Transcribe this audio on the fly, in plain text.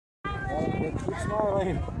Keep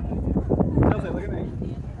smiling. Chelsea, look at me.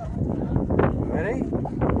 Ready?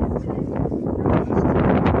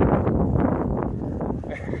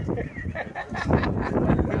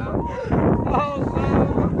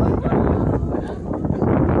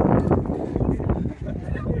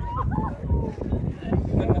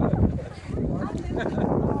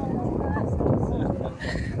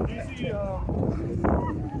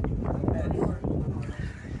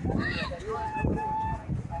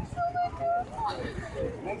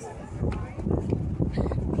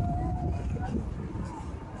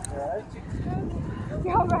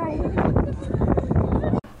 Oh no!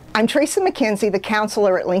 I'm Teresa McKenzie, the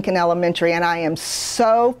counselor at Lincoln Elementary, and I am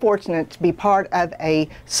so fortunate to be part of a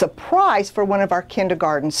surprise for one of our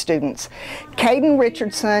kindergarten students. Caden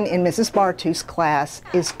Richardson in Mrs. Bartoo's class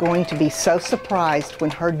is going to be so surprised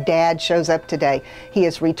when her dad shows up today. He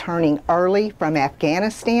is returning early from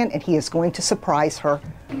Afghanistan, and he is going to surprise her.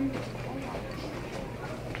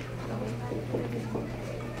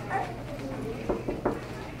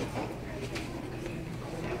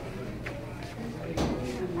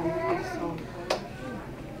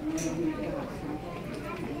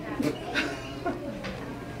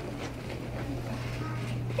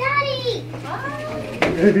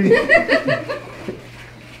 Baby. I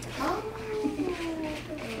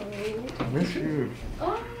miss you.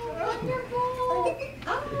 Oh, wonderful.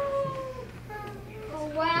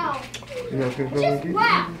 Oh, wow. You know, Just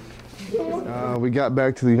wow. We got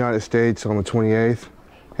back to the United States on the 28th,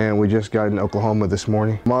 and we just got in Oklahoma this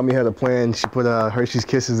morning. Mommy had a plan. She put Hershey's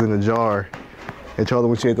Kisses in a jar and told her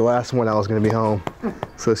when she ate the last one I was going to be home.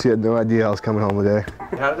 So she had no idea I was coming home today.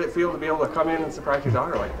 How did it feel to be able to come in and surprise your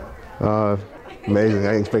daughter like that? Amazing.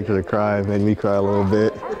 I didn't expect her to cry. It made me cry a little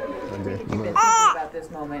bit. You've been thinking about this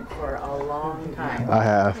moment for a long time. I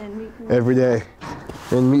have. Every day.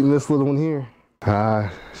 And meeting this little one here. I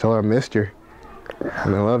told her I missed her.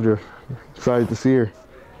 And I loved her. Excited to see her.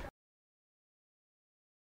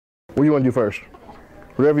 What do you want to do first?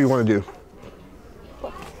 Whatever you want to do.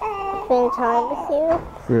 Spend time with you.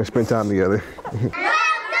 We're going to spend time together.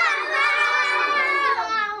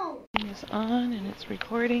 It's on and it's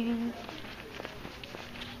recording.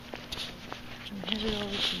 I'm headed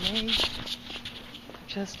over to May.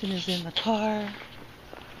 Justin is in the car.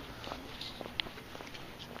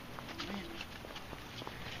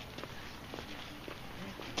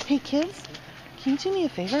 Hey kids, can you do me a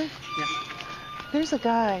favor? Yeah. There's a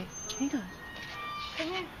guy. Hang on. Come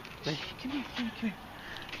here. Come here, come here, come here.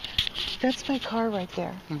 That's my car right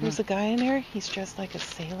there. There's a guy in there. He's dressed like a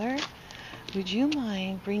sailor. Would you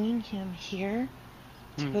mind bringing him here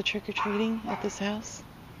to go trick-or-treating at this house?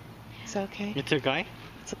 Is that okay? It's a guy?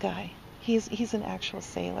 It's a guy. He's an actual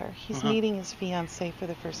sailor. He's meeting his fiancée for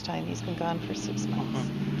the first time. He's been gone for 6 months.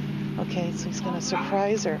 Okay, so he's going to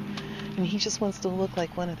surprise her. And he just wants to look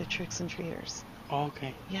like one of the tricks and treaters. Oh,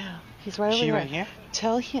 okay. Yeah, he's right over She there. right here?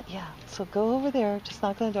 Tell him, yeah. So go over there, just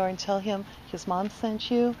knock on the door and tell him his mom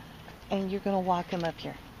sent you, and you're going to walk him up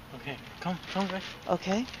here. Okay, come, guys.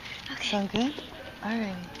 Okay? Sound good? All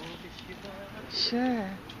right. Sure.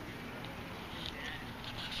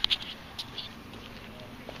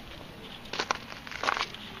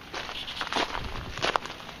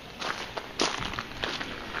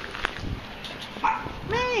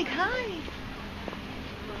 Meg, hi.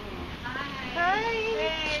 Hi.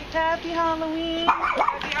 Hey. Happy Halloween.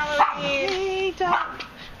 Happy Halloween. Hey, Dot.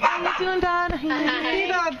 How you doing, Dot? See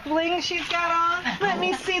the bling she's got on? Let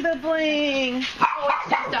me see the bling. Oh, it's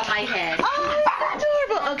just on my head. Oh, that's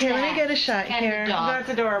adorable. Okay, let me get a shot And here. the dog. That's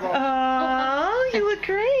adorable. Oh, you look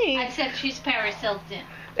great. Except she's Paris Hilton.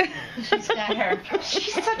 She's got her.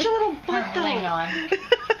 She's such a little butt her bling though.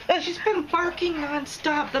 on. She's been barking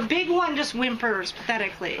nonstop. The big one just whimpers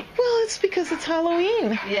pathetically. Well, it's because it's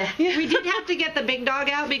Halloween. Yeah. We did have to get the big dog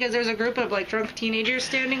out because there's a group of like drunk teenagers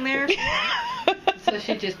standing there. So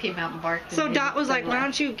she just came out and barked. So Dot was like, why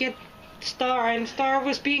don't you get Star? And Star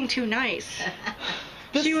was being too nice.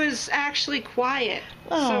 She was actually quiet.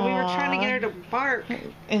 So we were trying to get her to bark.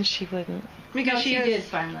 And she wouldn't. Because No, she has, did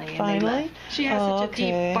finally. And they Finally? left. She has such a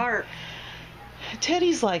deep bark.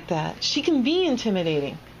 Teddy's like that. She can be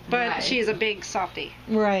intimidating. But Right. she's a big softie.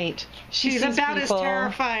 Right. She She's sees about people. as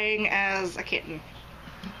terrifying as a kitten.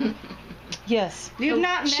 Yes. You've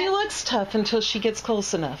not met... She looks tough until she gets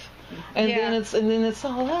close enough. And Yeah. then it's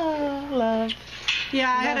all love. Yeah,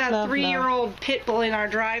 I had a Love, 3-year-old pit bull in our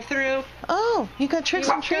drive-thru. Oh, you got tricks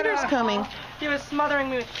and treaters coming. He was smothering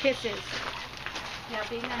me with kisses. Yeah,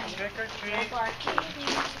 be nice. Trick or treat. Go ahead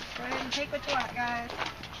and take what you want, guys.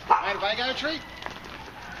 Mind if I got a treat?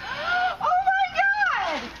 Oh my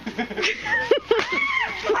God!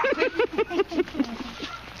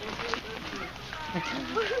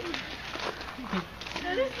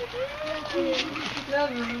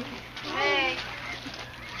 Hey.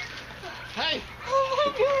 Hey. Oh my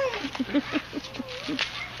God.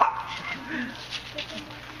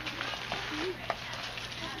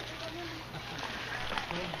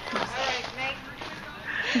 Alright, Meg.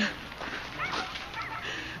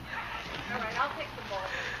 Alright, I'll take the ball.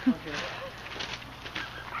 Okay.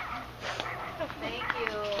 Thank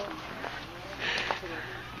you.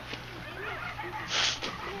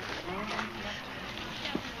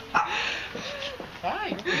 Hi.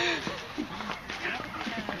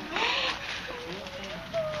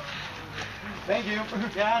 Thank you.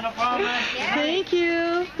 Yeah, no problem. Thank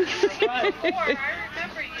you. I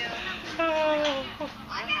remember you.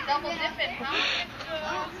 Double dipping, huh?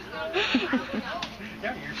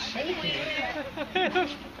 Yeah, you're shaking.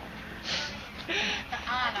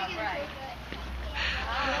 Anna, right.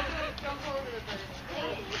 Don't hold it a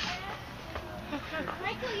bird.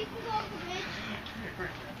 Michael, you can go off the bridge.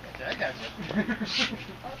 Okay, I got you.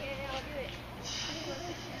 Okay, I'll do it.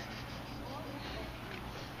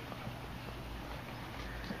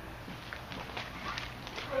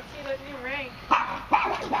 Let's see that new rank.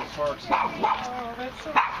 Works. Oh, that's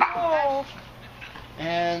so cool.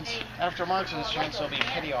 And after Mark's insurance, there'll be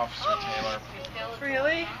Petty Officer Taylor.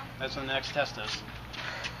 Really? That's when the next test is.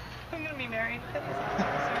 I'm gonna be married.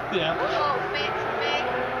 Yeah. Oh, Meg.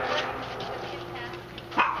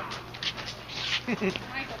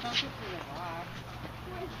 Michael, don't get through the box.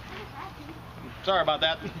 Sorry about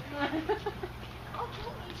that.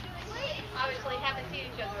 Obviously haven't seen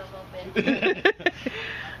each other a little bit.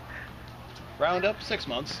 Round up 6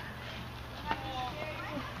 months.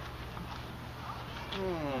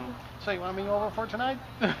 So you want me over for tonight?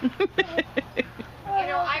 You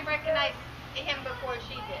know, I recognized him before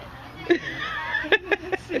she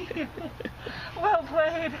did. Well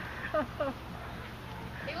played.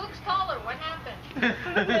 He looks taller. What happened?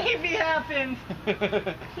 Maybe happened.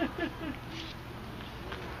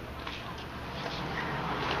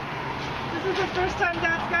 This is the first time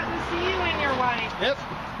Dad's gotten to see you and your wife. Yep.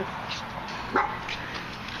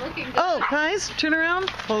 Looking good. Oh, guys, turn around.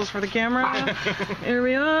 Pose for the camera. Here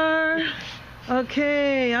we are.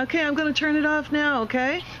 Okay, I'm gonna turn it off now,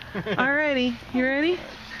 okay? Alrighty, you ready?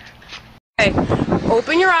 Okay,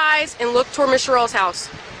 open your eyes and look toward Miss Sherrill's house.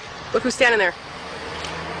 Look who's standing there.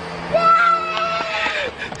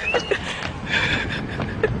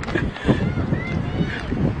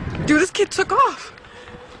 Dude, this kid took off.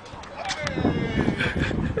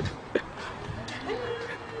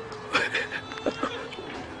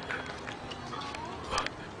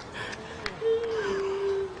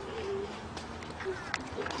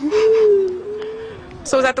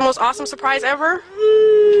 So is that the most awesome surprise ever?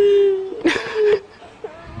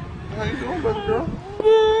 How you doing, baby girl?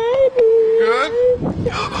 Good.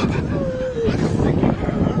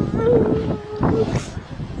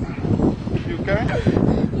 You okay?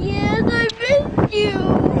 Yes, I missed you.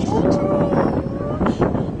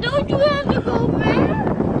 Don't you have to go back?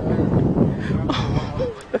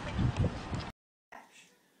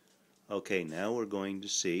 Okay, now we're going to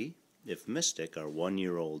see if Mystic, our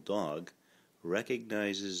 1-year-old dog,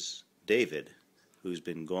 recognizes David, who's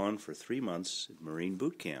been gone for 3 months at Marine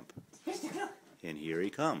Boot Camp. And here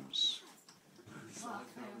he comes.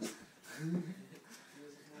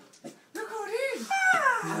 Look who it is!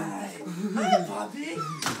 Hi! Hi, Bobby!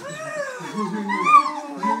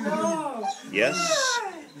 Hello! Yes,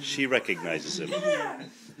 she recognizes him. Oh,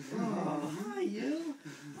 hi, you!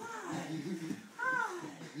 Hi!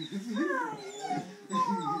 Hi!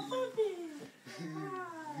 Oh, Bobby!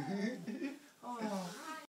 Oh.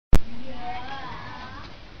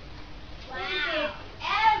 Wow.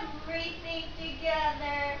 Everything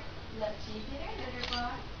together. Look, she's in her litter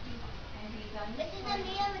box. And he's on Mrs.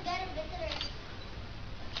 Amia, we got a visitor.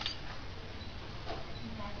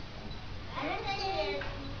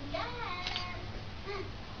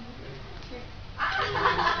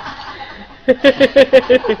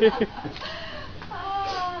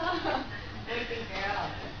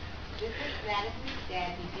 This is Madison's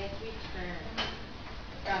dad. He just returned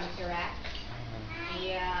from Iraq.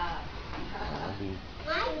 Yeah.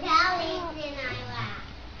 My daddy's in Iraq.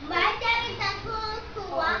 My daddy's at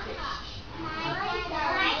Kuwait. My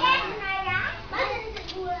dad's in Iraq. My dad's in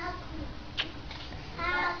Kuwait.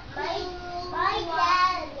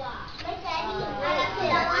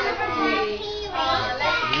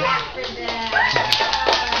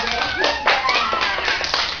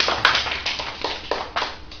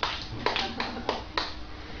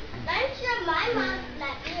 I'm sure my mom's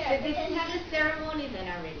not here. Did they have the ceremony then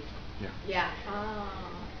already? Yeah. Yeah. Oh,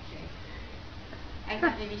 okay. I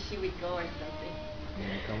thought maybe she would go or something.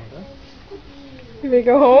 You ready to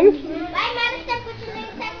go home? Bye, Madison. Put your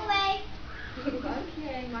knapsack away.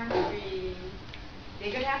 Okay, Marjorie.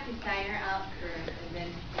 They're gonna have to sign her out first, and then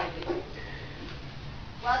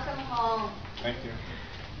welcome home. Thank you.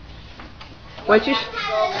 What you? Go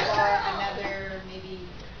for another maybe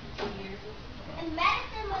 2 years. And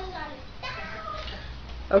Madison was on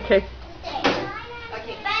the Okay.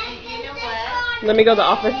 Okay. You know what? Let me go to the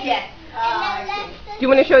office. Yes. Okay. Do you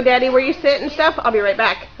want to show Daddy where you sit and stuff? I'll be right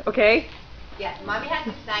back. Okay. Yes, Mommy has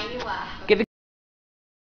to sign you out. Give it.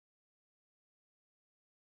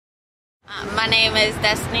 My name is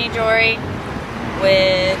Destiny Jory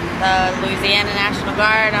with Louisiana National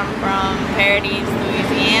Guard. I'm from Paradise,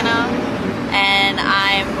 Louisiana, and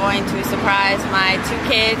I am going to surprise my 2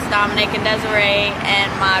 kids, Dominic and Desiree, and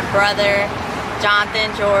my brother,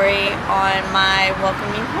 Jonathan Jory, on my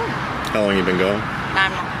welcoming home. How long you been going?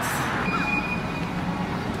 9 months.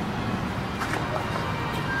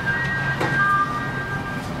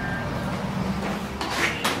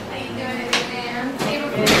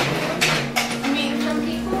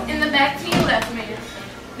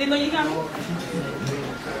 Didn't know you got me.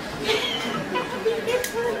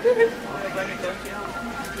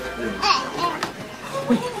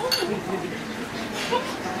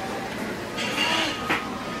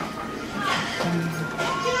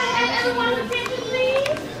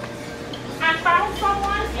 I found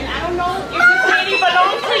someone, and I don't know if this lady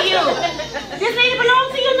belongs to you. This lady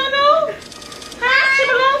belongs to you, no? Huh? She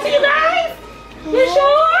belongs to you guys? You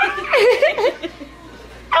sure?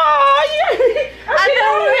 Oh, yeah. I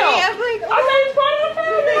know. I'm like, I'm not part of the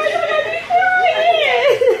family. You're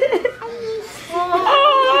oh,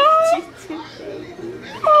 no.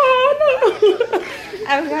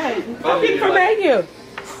 Okay. I'm big for you.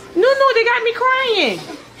 No, they got me crying.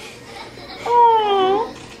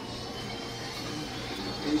 Oh.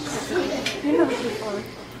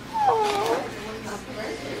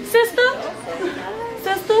 Sister.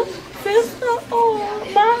 Oh,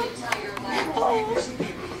 Mom. Oh.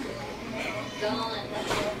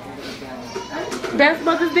 Best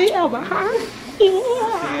Mother's Day ever, huh?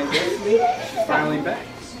 Yeah. Finally back.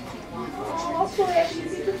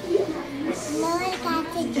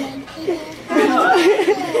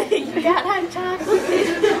 You got hot chocolate?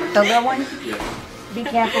 The little one? Be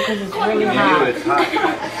careful because it's really hot. It's hot.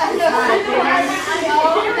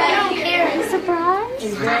 I don't care. Surprise?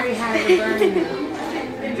 It's very hard to burn now.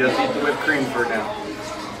 You just eat the whipped cream for now.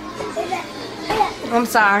 I'm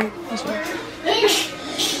sorry. This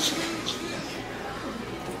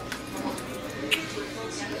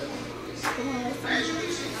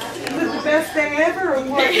is the best day ever, or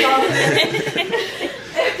what?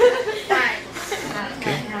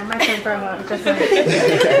 My turn for a moment. Just a minute.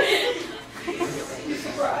 You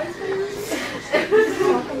surprised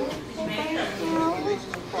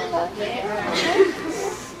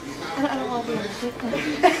I don't want to be in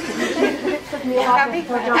the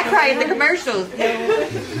I cry in the commercials.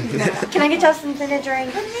 Can I get y'all some dinner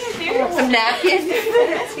drink? Some napkins.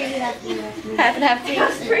 Half and half tea.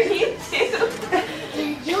 For you too.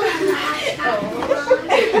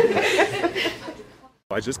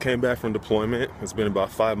 I just came back from deployment. It's been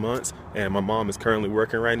about 5 months, and my mom is currently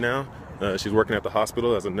working right now. She's working at the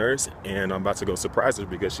hospital as a nurse, and I'm about to go surprise her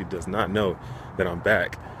because she does not know that I'm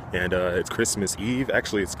back. And it's Christmas Eve.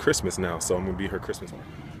 Actually, it's Christmas now, so I'm gonna be her Christmas.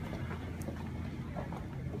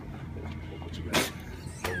 What you got?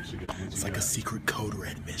 It's like a secret code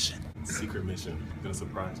red mission. Secret mission. Gonna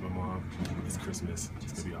surprise my mom. It's Christmas.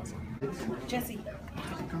 It's gonna be awesome. Jesse.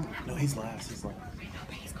 No, he's last. He's like. I know,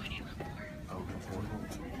 but he's going in room 4. Oh, room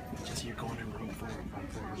 4. Jesse, you're going in room 4.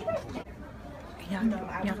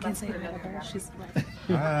 Y'all can say hi to her. She's like,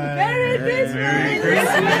 Hi. Merry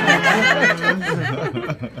Christmas!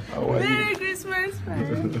 Merry Christmas!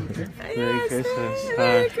 Merry Christmas!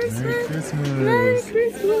 Merry Christmas! Merry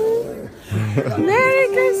Christmas! Merry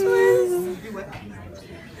Christmas!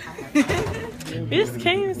 You just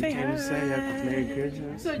can't even say hi. Merry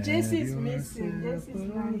Christmas. So Jesse's missing. Jesse's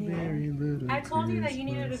not here. I told you that you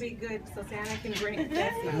needed to be good so Santa can bring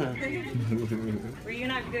Jesse. Were you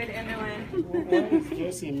not good, Emily? Why is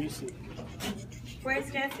Jesse missing? Where's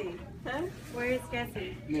Jesse? Huh? Where is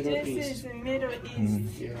Jesse? Middle Jesse's East. in Middle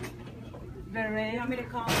East. Yeah. You want me to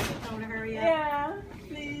call him and tell him to hurry up? Yeah,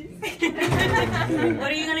 please.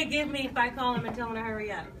 What are you going to give me if I call him and tell him to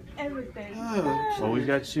hurry up? Everything. Well, we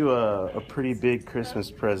got you a pretty big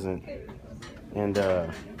Christmas present, and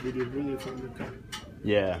Did you really find the car?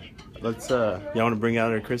 yeah, let's y'all want to bring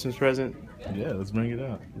out our Christmas present? Yeah, let's bring it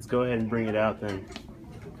out. Let's go ahead and bring it out then.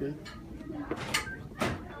 Okay.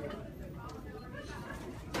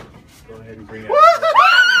 Go ahead and bring it out.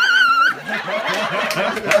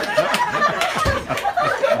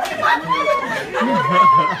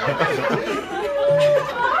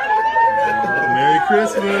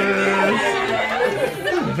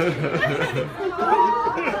 Yeah,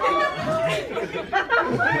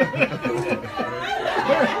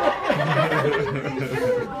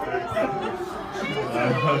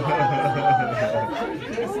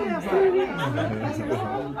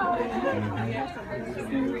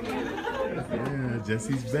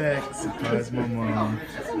 Jesse's back. Surprised my mom.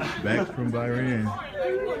 Back from Bahrain.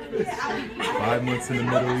 5 months in the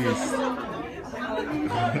Middle East.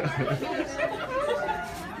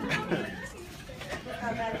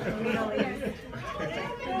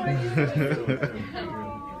 This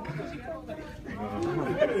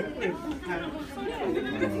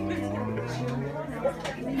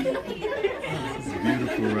is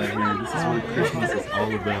beautiful right here. This is what Christmas is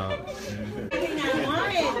all about.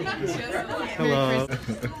 Hello.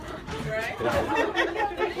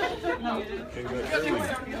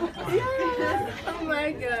 Oh my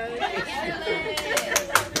God.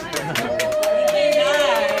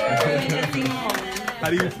 How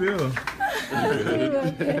do you feel?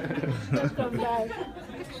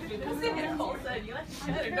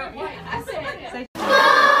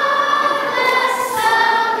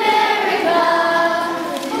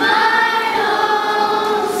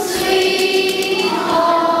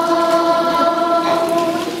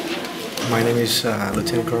 My name is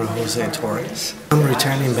Lieutenant Colonel Jose Torres. I'm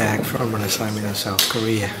returning back from an assignment in South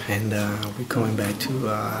Korea, and we're going back to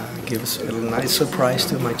give us a nice surprise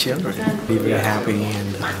to my children. Be very happy,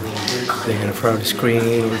 and they're gonna probably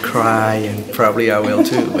scream or cry, and probably I will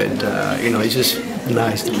too. But you know, it's just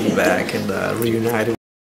nice to be back and reunited.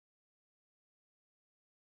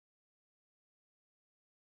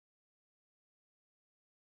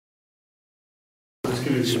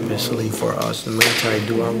 Especially for us, the military,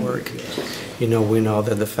 do our work. You know, we know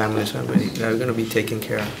that the families are going to be taken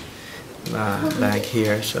care of back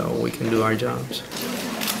here, so we can do our jobs.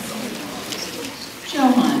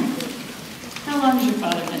 Johan, how long has your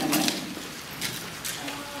father been away?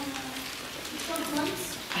 12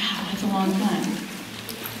 months. Wow, that's a long time.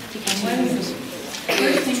 And what is the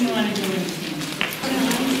first thing you want to do